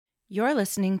You're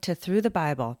listening to Through the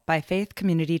Bible by Faith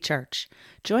Community Church.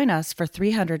 Join us for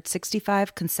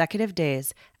 365 consecutive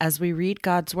days as we read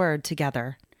God's Word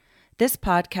together. This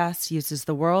podcast uses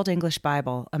the World English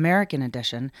Bible, American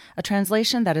Edition, a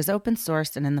translation that is open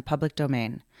source and in the public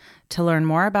domain. To learn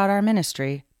more about our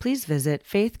ministry, please visit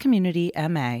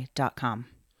faithcommunityma.com.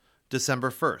 December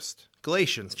 1st,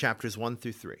 Galatians chapters 1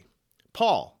 through 3.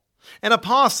 Paul, an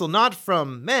apostle not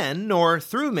from men nor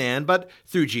through man, but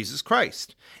through Jesus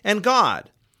Christ, and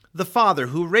God, the Father,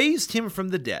 who raised him from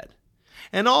the dead,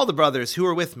 and all the brothers who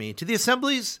are with me, to the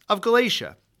assemblies of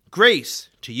Galatia. Grace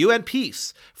to you and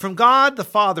peace from God the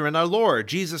Father and our Lord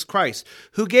Jesus Christ,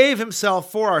 who gave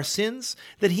himself for our sins,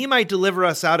 that he might deliver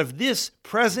us out of this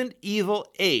present evil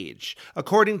age,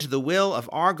 according to the will of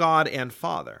our God and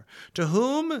Father, to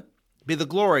whom be the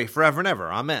glory forever and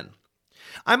ever. Amen.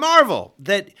 I marvel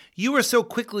that you are so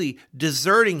quickly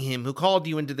deserting him who called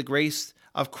you into the grace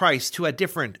of Christ to a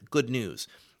different good news.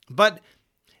 But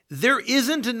there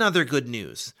isn't another good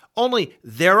news. Only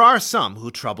there are some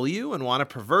who trouble you and want to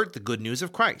pervert the good news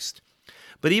of Christ.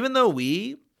 But even though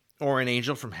we, or an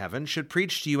angel from heaven, should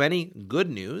preach to you any good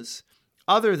news,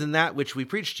 other than that which we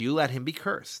preach to you, let him be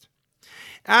cursed.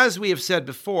 As we have said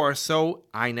before, so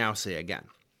I now say again.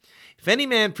 If any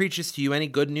man preaches to you any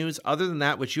good news other than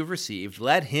that which you have received,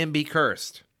 let him be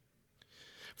cursed.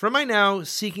 For am I now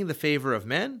seeking the favor of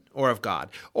men or of God?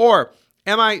 Or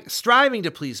am I striving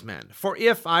to please men? For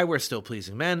if I were still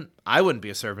pleasing men, I wouldn't be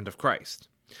a servant of Christ.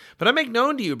 But I make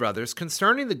known to you, brothers,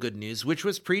 concerning the good news which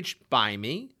was preached by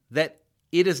me, that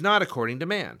it is not according to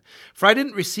man. For I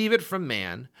didn't receive it from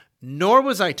man, nor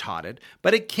was I taught it,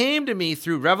 but it came to me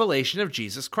through revelation of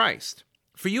Jesus Christ.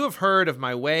 For you have heard of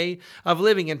my way of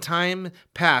living in time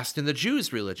past in the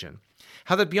Jews' religion,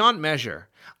 how that beyond measure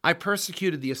I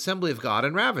persecuted the assembly of God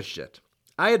and ravaged it.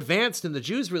 I advanced in the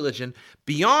Jews' religion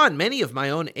beyond many of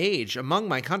my own age among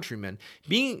my countrymen,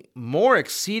 being more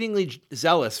exceedingly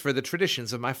zealous for the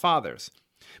traditions of my fathers.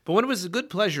 But when it was the good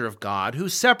pleasure of God, who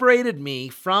separated me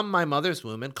from my mother's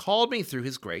womb and called me through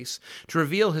his grace to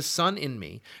reveal his Son in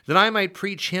me, that I might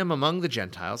preach him among the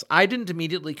Gentiles, I didn't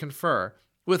immediately confer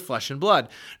with flesh and blood,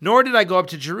 nor did I go up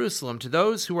to Jerusalem to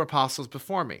those who were apostles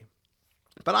before me.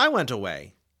 But I went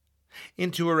away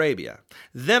into Arabia.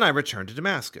 Then I returned to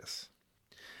Damascus.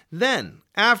 Then,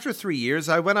 after 3 years,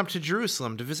 I went up to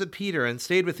Jerusalem to visit Peter and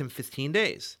stayed with him 15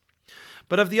 days.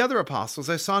 But of the other apostles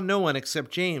I saw no one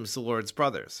except James, the Lord's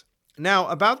brothers. Now,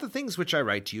 about the things which I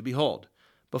write to you, behold,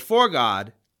 before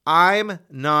God, I'm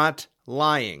not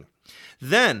lying.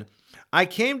 Then I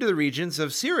came to the regions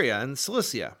of Syria and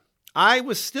Cilicia. I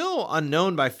was still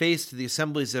unknown by face to the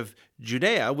assemblies of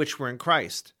Judea, which were in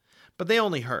Christ, but they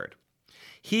only heard.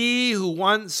 He who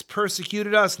once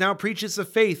persecuted us now preaches the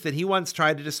faith that he once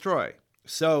tried to destroy.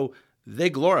 So they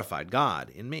glorified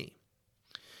God in me.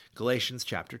 Galatians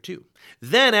chapter 2.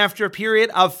 Then, after a period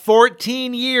of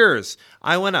 14 years,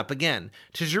 I went up again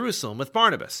to Jerusalem with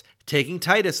Barnabas, taking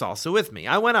Titus also with me.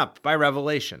 I went up by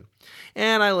revelation,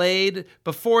 and I laid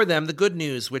before them the good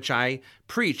news which I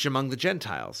preach among the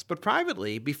Gentiles, but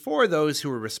privately before those who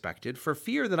were respected, for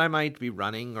fear that I might be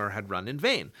running or had run in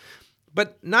vain.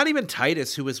 But not even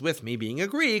Titus, who was with me, being a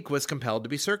Greek, was compelled to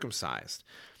be circumcised.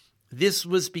 This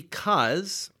was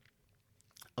because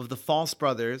of the false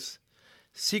brothers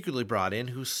secretly brought in,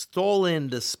 who stole in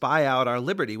to spy out our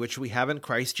liberty, which we have in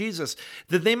Christ Jesus,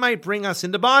 that they might bring us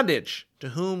into bondage,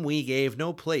 to whom we gave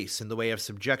no place in the way of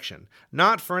subjection,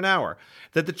 not for an hour,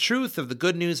 that the truth of the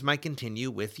good news might continue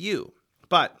with you.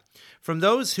 But from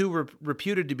those who were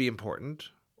reputed to be important,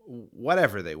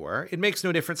 whatever they were, it makes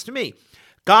no difference to me.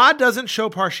 God doesn't show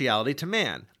partiality to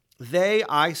man. They,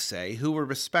 I say, who were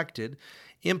respected,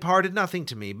 imparted nothing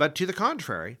to me, but to the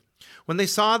contrary. When they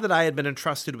saw that I had been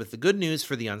entrusted with the good news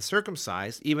for the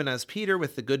uncircumcised, even as Peter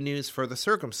with the good news for the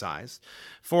circumcised,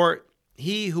 for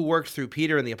he who worked through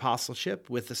Peter in the apostleship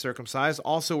with the circumcised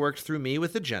also worked through me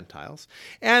with the Gentiles.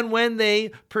 And when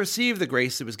they perceived the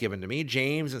grace that was given to me,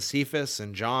 James and Cephas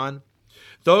and John,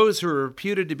 those who were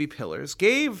reputed to be pillars,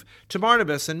 gave to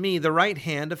Barnabas and me the right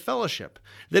hand of fellowship,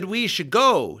 that we should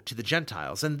go to the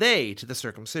Gentiles, and they to the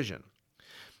circumcision.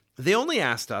 They only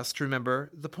asked us to remember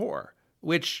the poor,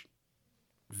 which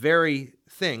very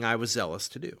thing I was zealous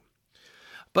to do.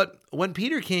 But when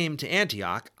Peter came to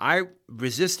Antioch, I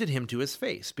resisted him to his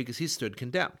face, because he stood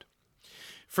condemned.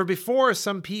 For before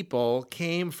some people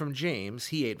came from James,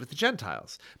 he ate with the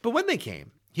Gentiles. But when they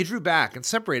came, he drew back and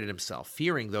separated himself,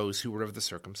 fearing those who were of the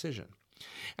circumcision.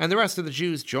 And the rest of the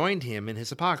Jews joined him in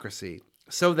his hypocrisy,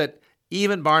 so that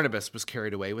even Barnabas was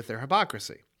carried away with their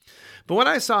hypocrisy. But when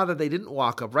I saw that they didn't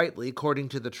walk uprightly according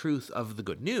to the truth of the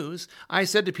good news, I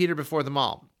said to Peter before them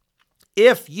all,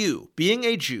 If you, being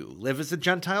a Jew, live as the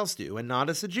Gentiles do and not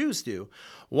as the Jews do,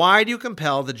 why do you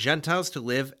compel the Gentiles to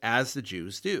live as the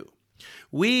Jews do?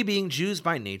 We, being Jews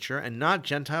by nature and not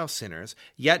Gentile sinners,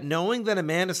 yet knowing that a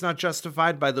man is not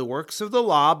justified by the works of the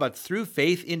law, but through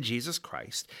faith in Jesus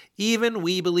Christ, even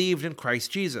we believed in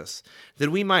Christ Jesus, that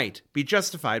we might be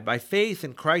justified by faith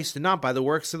in Christ and not by the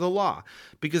works of the law,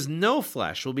 because no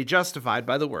flesh will be justified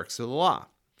by the works of the law.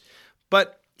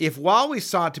 But if while we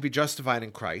sought to be justified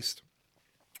in Christ,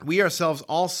 we ourselves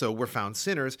also were found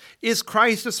sinners, is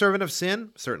Christ a servant of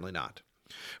sin? Certainly not.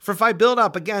 For if I build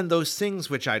up again those things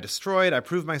which I destroyed, I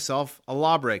prove myself a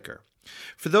lawbreaker.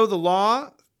 For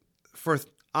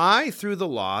I through the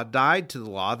law died to the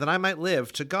law that I might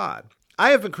live to God. I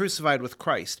have been crucified with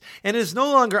Christ, and it is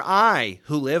no longer I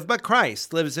who live, but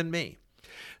Christ lives in me.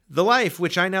 The life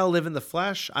which I now live in the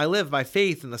flesh, I live by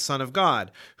faith in the Son of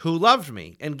God, who loved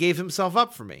me and gave himself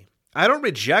up for me. I don't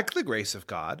reject the grace of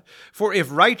God, for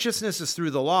if righteousness is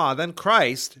through the law, then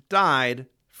Christ died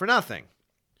for nothing.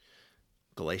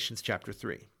 Galatians chapter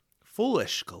 3.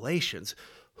 Foolish Galatians,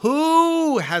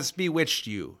 who has bewitched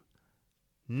you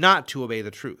not to obey the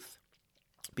truth?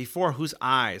 Before whose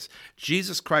eyes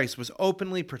Jesus Christ was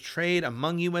openly portrayed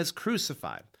among you as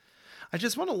crucified. I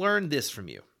just want to learn this from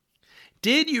you.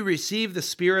 Did you receive the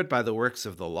Spirit by the works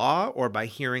of the law or by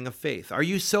hearing of faith? Are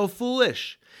you so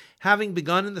foolish? Having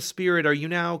begun in the Spirit, are you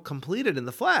now completed in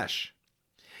the flesh?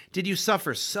 Did you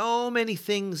suffer so many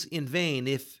things in vain,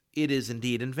 if it is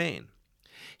indeed in vain?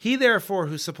 He therefore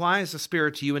who supplies the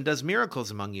Spirit to you and does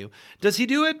miracles among you, does he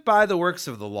do it by the works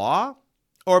of the law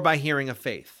or by hearing of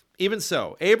faith? Even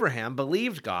so, Abraham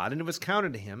believed God, and it was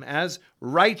counted to him as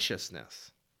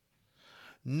righteousness.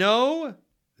 Know,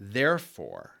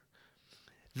 therefore,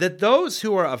 that those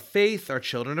who are of faith are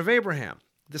children of Abraham.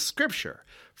 The Scripture,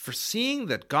 foreseeing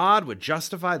that God would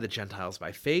justify the Gentiles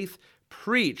by faith,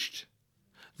 preached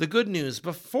the good news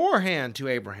beforehand to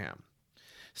Abraham,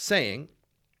 saying,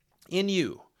 in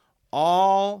you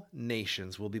all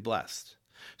nations will be blessed.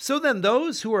 So then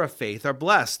those who are of faith are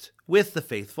blessed with the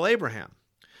faithful Abraham.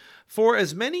 For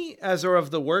as many as are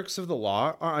of the works of the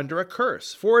law are under a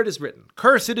curse. For it is written,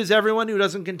 cursed is everyone who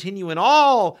doesn't continue in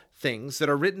all things that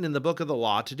are written in the book of the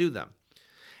law to do them.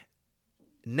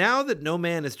 Now that no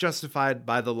man is justified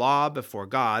by the law before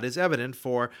God is evident,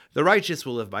 for the righteous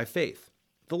will live by faith.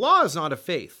 The law is not of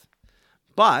faith,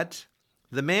 but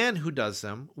the man who does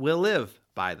them will live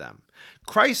by them.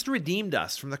 Christ redeemed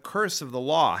us from the curse of the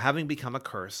law, having become a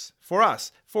curse for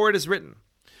us. For it is written,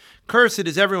 cursed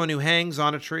is everyone who hangs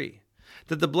on a tree,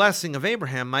 that the blessing of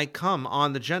Abraham might come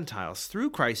on the Gentiles through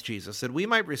Christ Jesus, that we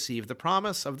might receive the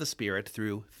promise of the Spirit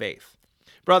through faith.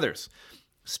 Brothers,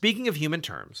 speaking of human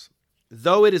terms,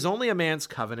 though it is only a man's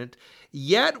covenant,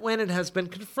 yet when it has been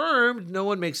confirmed, no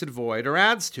one makes it void or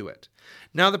adds to it.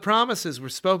 Now the promises were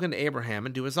spoken to Abraham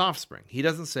and to his offspring. He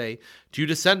doesn't say, to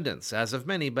descendants, as of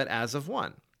many, but as of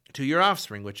one, to your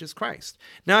offspring, which is Christ.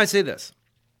 Now I say this,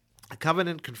 a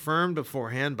covenant confirmed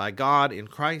beforehand by God in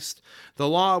Christ, the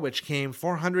law which came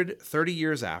 430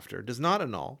 years after, does not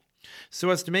annul, so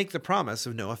as to make the promise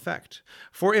of no effect.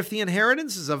 For if the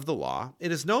inheritance is of the law,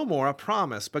 it is no more a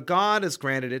promise, but God has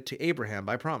granted it to Abraham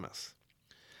by promise.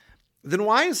 Then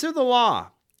why is there the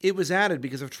law? It was added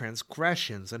because of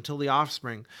transgressions, until the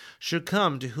offspring should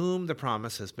come to whom the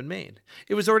promise has been made.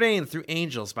 It was ordained through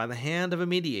angels by the hand of a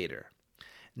mediator.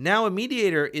 Now a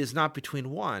mediator is not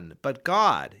between one, but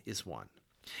God is one.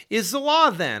 Is the law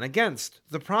then against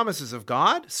the promises of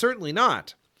God? Certainly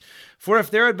not. For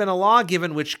if there had been a law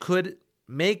given which could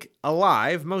make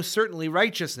alive, most certainly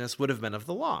righteousness would have been of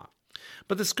the law.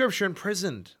 But the Scripture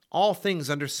imprisoned all things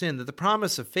under sin, that the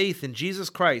promise of faith in Jesus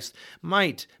Christ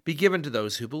might be given to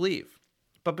those who believe.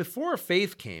 But before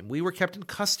faith came, we were kept in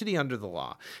custody under the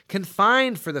law,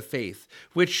 confined for the faith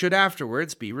which should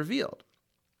afterwards be revealed.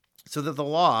 So that the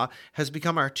law has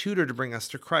become our tutor to bring us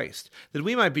to Christ, that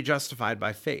we might be justified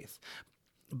by faith.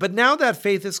 But now that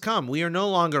faith has come, we are no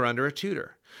longer under a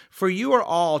tutor. For you are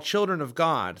all children of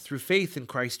God through faith in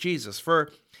Christ Jesus. For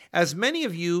as many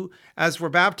of you as were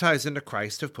baptized into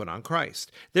Christ have put on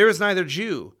Christ. There is neither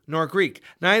Jew nor Greek,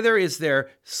 neither is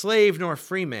there slave nor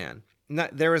free man.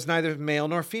 There is neither male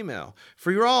nor female,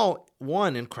 for you're all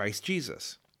one in Christ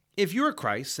Jesus. If you are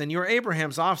Christ, then you are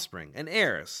Abraham's offspring and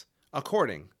heirs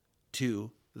according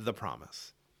to the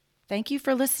promise. Thank you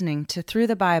for listening to Through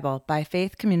the Bible by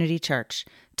Faith Community Church.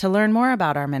 To learn more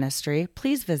about our ministry,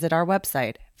 please visit our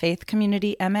website,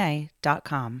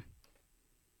 faithcommunityma.com.